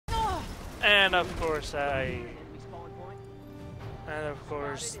And of course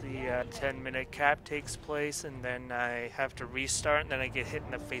the 10-minute cap takes place, and then I have to restart, and then I get hit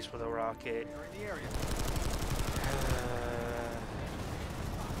in the face with a rocket.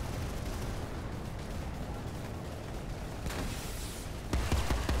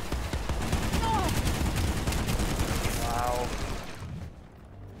 Wow.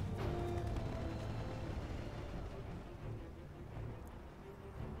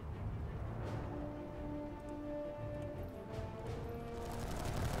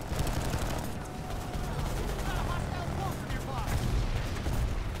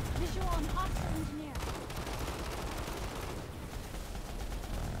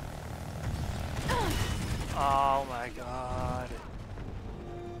 Oh my god.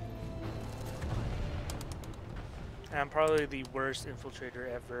 I'm probably the worst infiltrator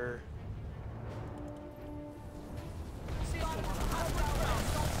ever.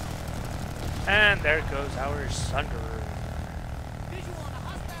 And there goes our Sunderer. Visual on a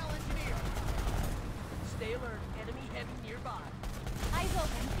hostile engineer. Stay alert. Enemy heavy nearby. Eyes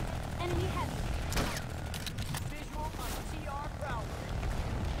open. Enemy heavy. Visual on a TR Prowler.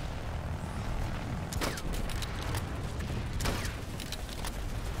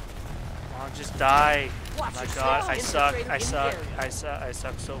 Come on, just die. Watch Oh my yourself. god, I suck, Infiltrator I in the suck, area. I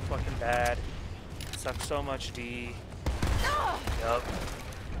suck so fucking bad. I suck so much D. Yup.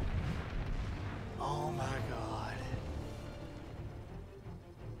 Oh my god.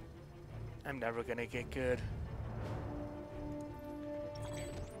 I'm never gonna get good.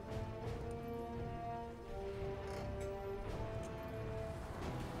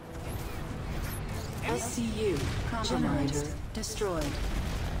 SCU generator destroyed.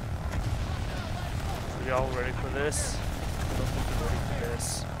 Are y'all ready for this? I don't think you're ready for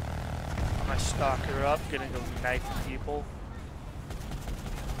this. I'm gonna stalk her up, gonna go knife people.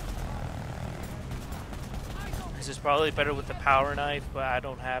 This is probably better with the power knife, but I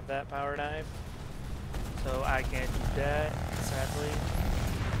don't have that power knife. So I can't do that, sadly.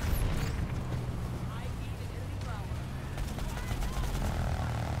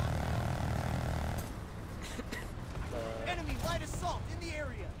 Enemy light assault in the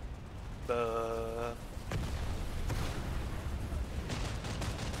area.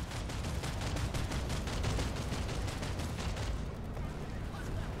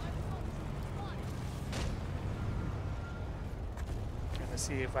 Gonna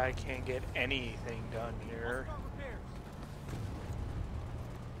see if I can get anything done here.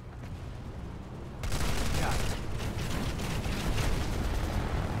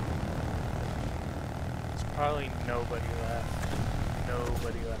 There's probably nobody left.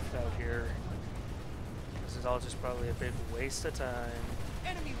 Nobody left out here. This is all just probably a big waste of time.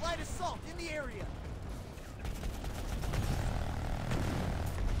 Enemy light assault in the area.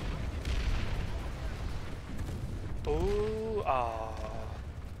 Ooh, ah.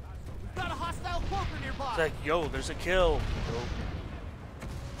 We've got a hostile cloaker nearby. It's like, yo, there's a kill. Nope.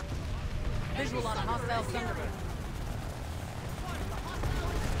 Visual on a hostile Thunderbird.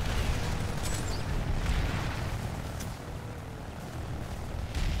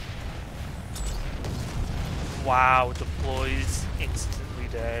 Wow, deploys instantly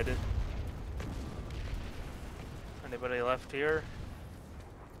dead. Anybody left here?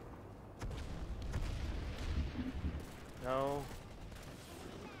 No.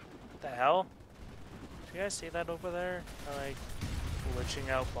 What the hell? Do you guys see that over there? Like glitching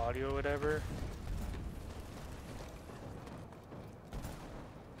out body or whatever?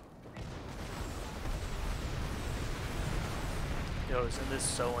 Yo, isn't this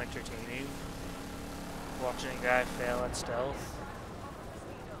so entertaining? Watching a guy fail at stealth.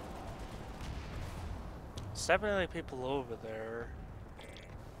 There's definitely people over there.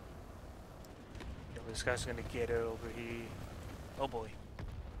 Yo, this guy's gonna get it over here. Oh boy.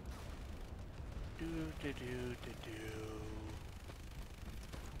 Do do do do do.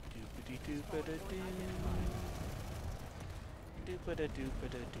 Doopity doopity doo. Doopity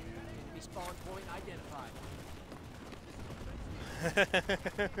doopity doo. Enemy spawn point identified.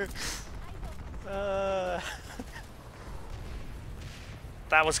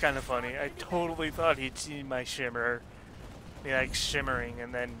 That was kind of funny. I totally thought he'd seen my shimmer. Be like shimmering,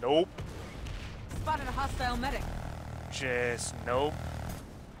 and then nope. Spotted a hostile medic. Just nope.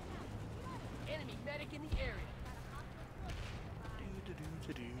 Enemy medic in the area.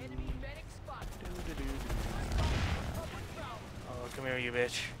 Enemy medic spotted. Oh, come here, you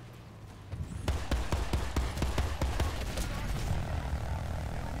bitch.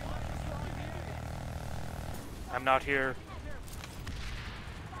 I'm not here.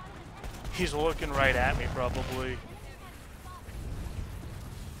 He's looking right at me, probably.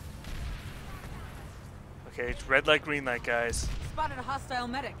 Okay, it's red light, green light, guys. Spotted a hostile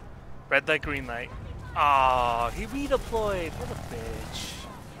medic. Red light, green light. Aw, he redeployed. What a bitch.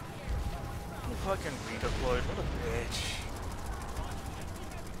 He fucking redeployed. What a bitch.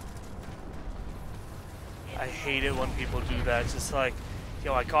 I hate it when people do that. It's just like,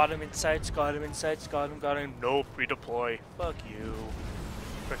 yo, I got him in sights, got him in sights, got him. Nope, redeploy. Fuck you.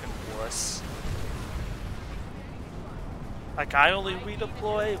 Frickin' wuss. Like, I only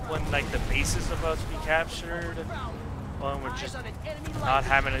redeploy when, like, the base is about to be captured. When we're just not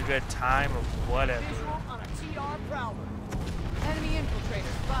having a good time or whatever. Enemy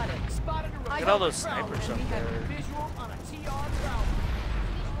infiltrator spotted. Spotted a Look at all those snipers up there. Visual on a TR Prowler.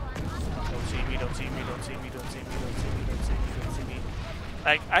 Don't see me, don't see me, don't see me, don't see me, don't see me, don't see me, don't see me.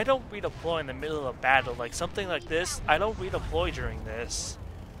 Like, I don't redeploy in the middle of battle. Like, something like this, I don't redeploy during this.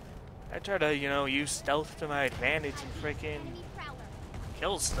 I try to, you know, use stealth to my advantage and freaking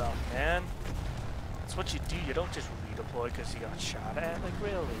kill stuff, man. That's what you do. You don't just redeploy because you got shot at. Like,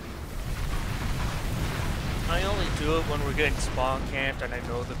 really? I only do it when we're getting spawn camped and I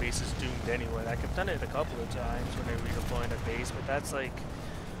know the base is doomed anyway. Like, I've done it a couple of times when I redeploy in a base, but that's like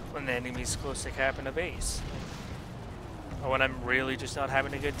when the enemy's close to capping a base. Or when I'm really just not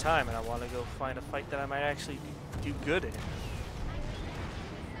having a good time and I want to go find a fight that I might actually do good in.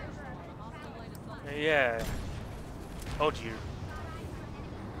 Yeah. Oh dear.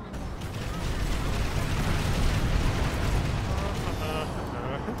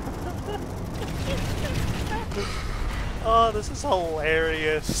 Oh, this is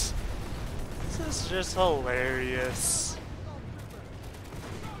hilarious. This is just hilarious.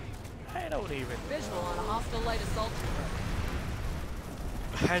 I don't even Visual on a hostile light assault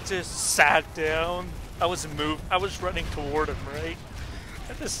trooper. I just sat down. I was running toward him, right?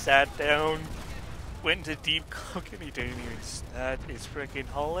 I just sat down, went into deep cook, and he didn't even. That is freaking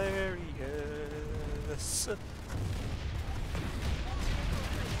hilarious.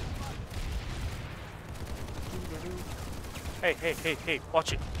 Hey, hey, hey, hey,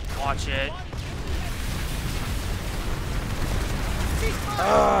 watch it. Watch it.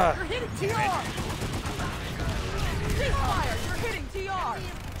 Ceasefire! You're hitting TR! Ceasefire! You're hitting TR!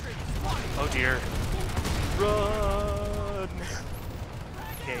 Oh dear. Run!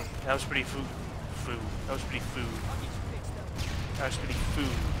 Okay, that was pretty food. That was pretty food. That was pretty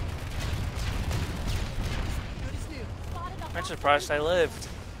food. I'm surprised I lived.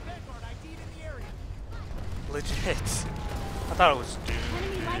 Legit. I thought it was doomed.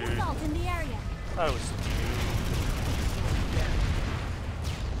 Enemy light assault in the area. I thought it was doomed.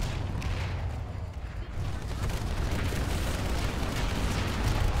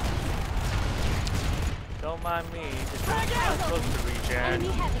 Don't mind me, just not close to regen. Enemy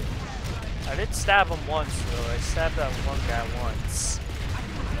heavy. I did stab him once though. I stabbed that one guy once.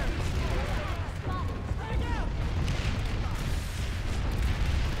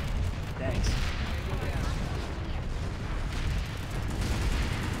 Thanks.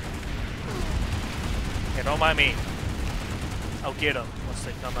 Yeah, don't mind me. I'll get them once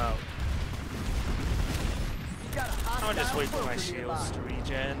they come out. I'm gonna just wait for my shields to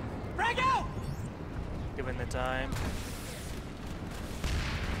regen. Frag out! Given the time.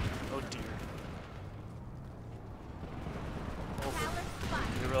 Oh dear. Oh,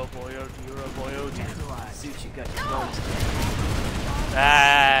 dear, oh boy, oh dear, oh boy, oh dear. Suit you got your bonus.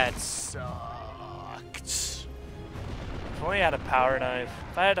 That sucked. If only I had a power knife.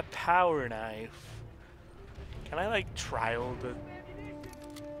 If I had a power knife. Can I like trial the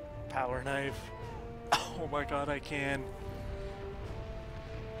power knife? Oh my god, I can.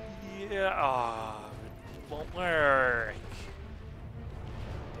 Yeah, ah, it won't work.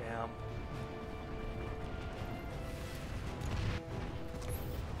 Damn.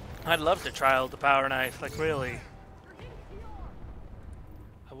 I'd love to trial the power knife, like really.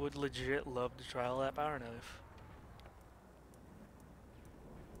 I would legit love to trial that power knife.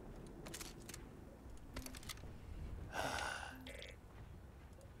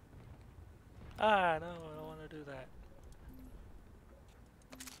 Ah, no, I don't want to do that.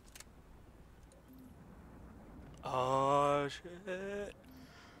 Oh, shit.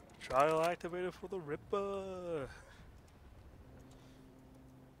 Trial activated for the Ripper.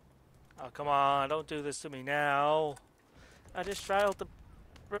 Oh, come on, don't do this to me now. I just trialed the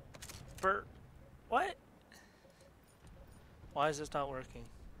Ripper. What? Why is this not working?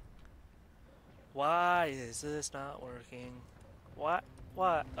 Why is this not working? What?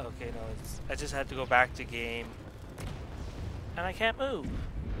 What? Okay, no, I just had to go back to game. And I can't move.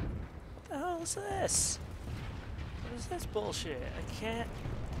 What the hell is this? What is this bullshit? I can't...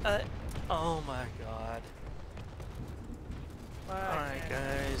 oh my god. Alright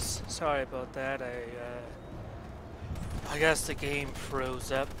guys, so sorry about that. I guess the game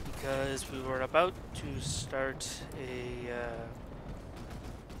froze up because we were about to start a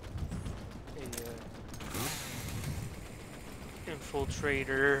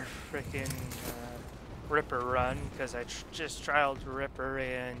infiltrator frickin' Ripper run because I just trialed Ripper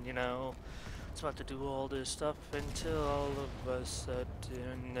and you know I was about to do all this stuff until all of a sudden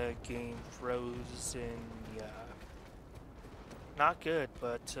the game froze and yeah, not good,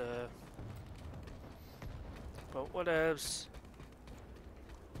 but whatevs.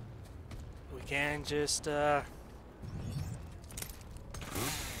 We can just okay,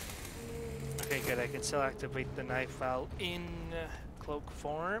 good. I can still activate the knife file in cloak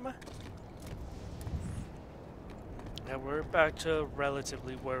form. Yeah, we're back to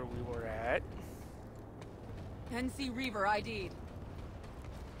relatively where we were at. NC Reaver ID'd.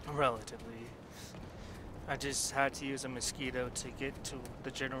 Relatively. I just had to use a mosquito to get to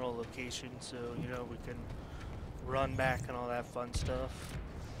the general location so, you know, we can run back and all that fun stuff.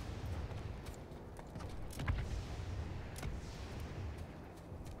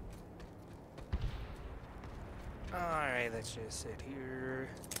 Alright, let's just sit here.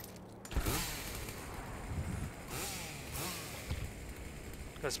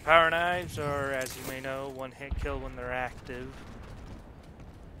 Because power knives are, as you may know, one hit kill when they're active.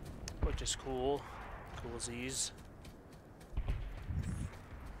 Which is cool. Coolsies.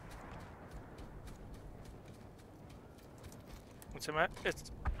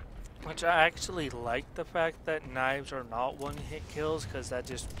 Which I actually like the fact that knives are not one hit kills, because that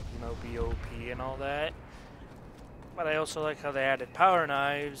just, you know, be OP and all that. But I also like how they added power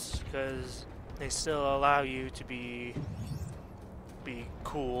knives, because they still allow you to be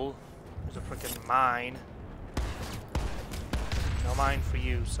cool. There's a freaking mine. No mine for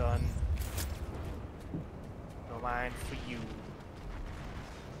you, son. No mine for you.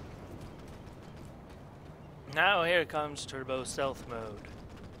 Now here comes Turbo Stealth Mode,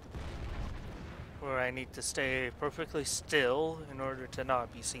 where I need to stay perfectly still in order to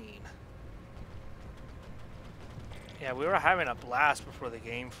not be seen. Yeah, we were having a blast before the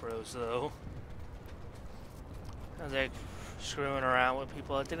game froze, though. I was like screwing around with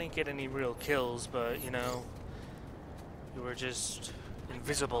people. I didn't get any real kills, but you know, you were just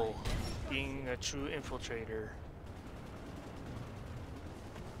invisible, being a true infiltrator.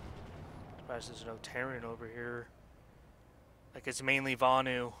 Surprised there's no Terran over here. Like it's mainly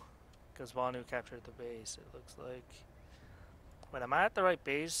Vanu, because Vanu captured the base, it looks like. Wait, am I at the right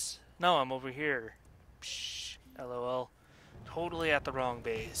base? No, I'm over here. Psh, LOL. Totally at the wrong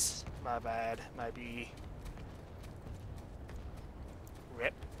base. My bad. Might be.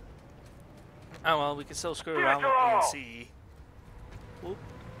 Rip. Oh well, we can still screw around with ANC. Whoop.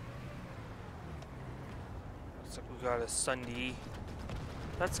 Looks like we got a Sunday.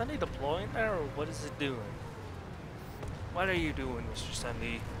 Is that Sunday deploying there, or what is it doing? What are you doing, Mr.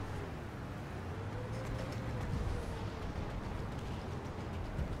 Sunday?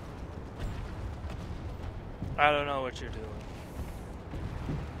 I don't know what you're doing.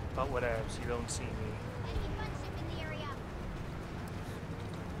 But whatevs, you don't see me.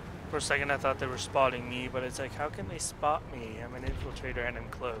 For a second I thought they were spotting me, but it's like, how can they spot me? I'm an infiltrator and I'm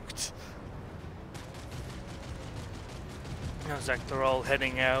cloaked. I was like, they're all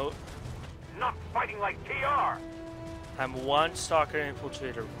heading out. Not fighting like TR! I'm one stalker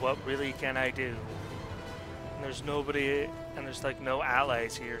infiltrator. What really can I do? And there's nobody, and there's like no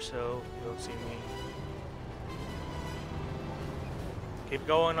allies here, so you don't see me. Keep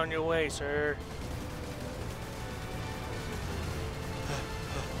going on your way, sir.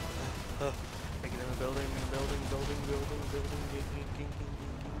 Make it in the building,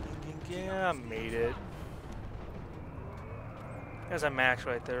 yeah, I made it. There's a max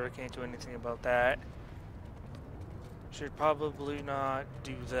right there, I can't do anything about that. Should probably not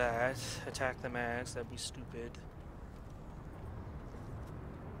do that. Attack the max, that'd be stupid.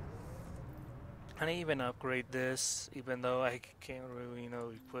 Can I even upgrade this, even though I can't really, you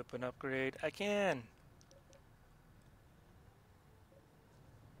know, equip and upgrade? I can!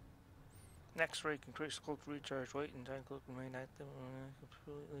 Next rank, increase cloak recharge, wait and time cloak remain active,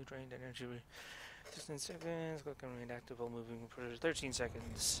 completely drained energy. 16 seconds, cloak remain active while moving for 13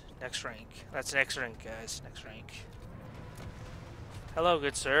 seconds. Next rank. That's next rank, guys. Next rank. Hello,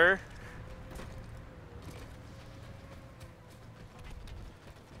 good sir.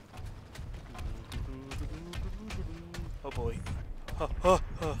 Oh boy.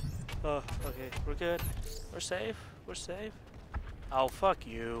 Okay, we're good. We're safe. We're safe. Oh, fuck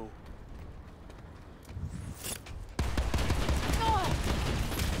you.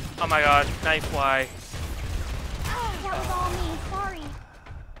 Oh my god, knife fly. That was all me, sorry.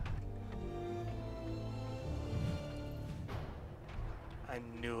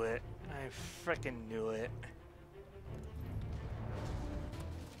 frickin' knew it.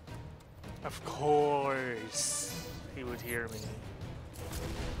 Of course, he would hear me.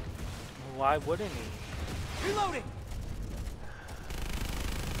 Why wouldn't he? Reloading.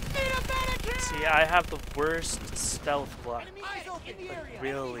 See, I have the worst stealth luck. Enemy eyes open in the area.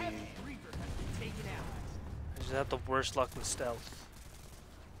 Really. Enemy heavy. Reaper has been taken out. I just have the worst luck with stealth.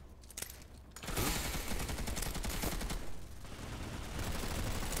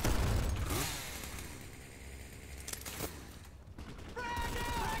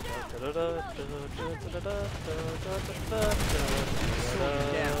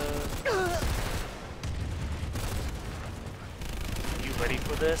 You ready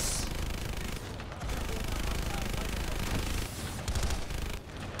for this?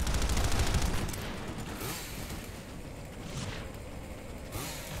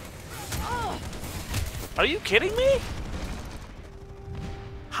 Are you kidding me?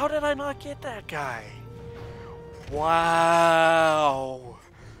 How did I not get that guy? Wow.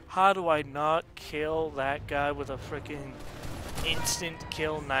 How do I not kill that guy with a freaking instant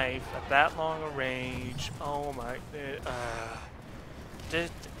kill knife at that long a range? Oh my...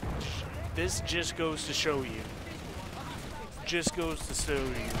 This just goes to show you. Just goes to show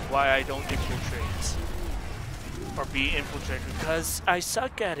you why I don't infiltrate. Or be infiltrated. Because I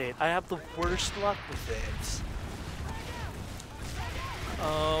suck at it. I have the worst luck with it.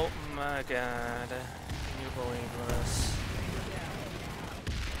 Oh my god. Can you believe this?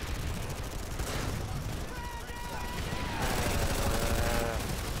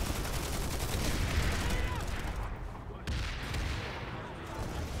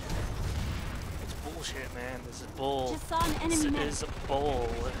 It's bullshit, man. This is bull. Just saw an enemy This medic. is bull.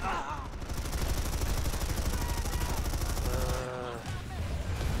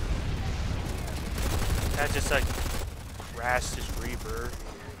 That just like crashed his Reaper.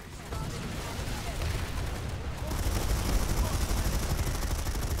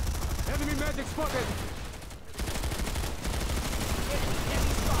 Enemy magic spotted!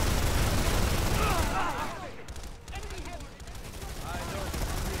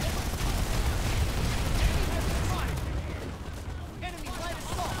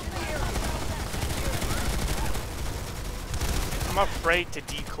 I'm afraid to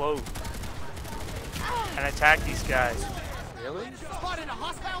decloak and attack these guys. Really? Spotted a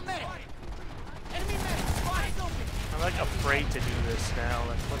hostile medic. Enemy medic. Spotted open. I'm like afraid to do this now.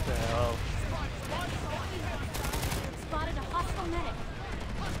 Like what the hell? Spotted a hostile medic.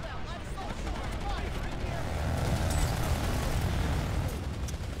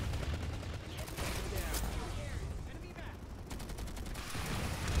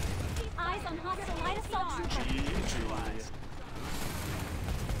 Eyes on hostile light assault trooper. Neutralized!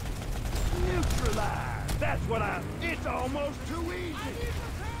 That's what I... It's almost too easy!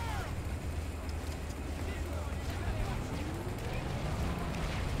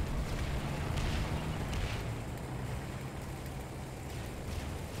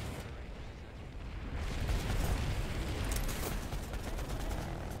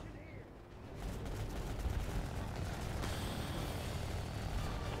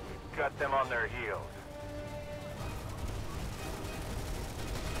 Got them on their heels.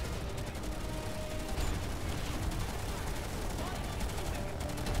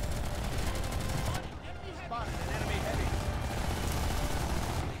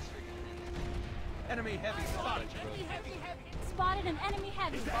 Enemy heavy spotted. Spotted an enemy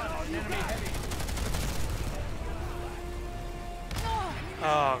heavy. Enemy heavy.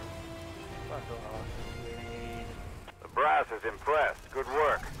 Oh, fuck off. Grenade. The brass is impressed. Good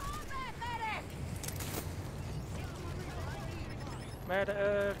work.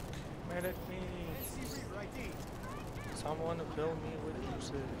 Medic! Medic me! Someone to fill me with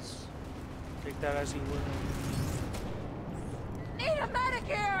uses. Take that as you will. Need a medic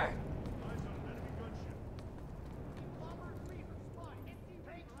here!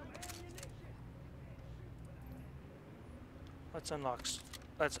 Let's unlock.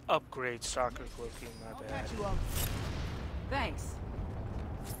 Let's upgrade stalker cloaking. My bad. Thanks.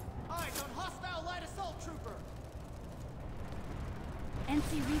 Eyes on hostile light assault trooper.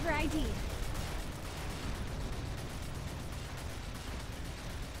 NC Reaver ID.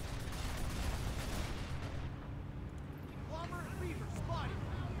 Bomber Reaver spotted.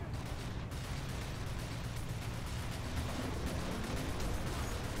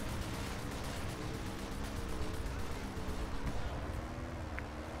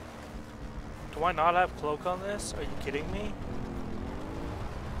 Do I not have cloak on this? Are you kidding me?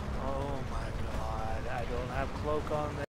 Oh my god, I don't have cloak on this.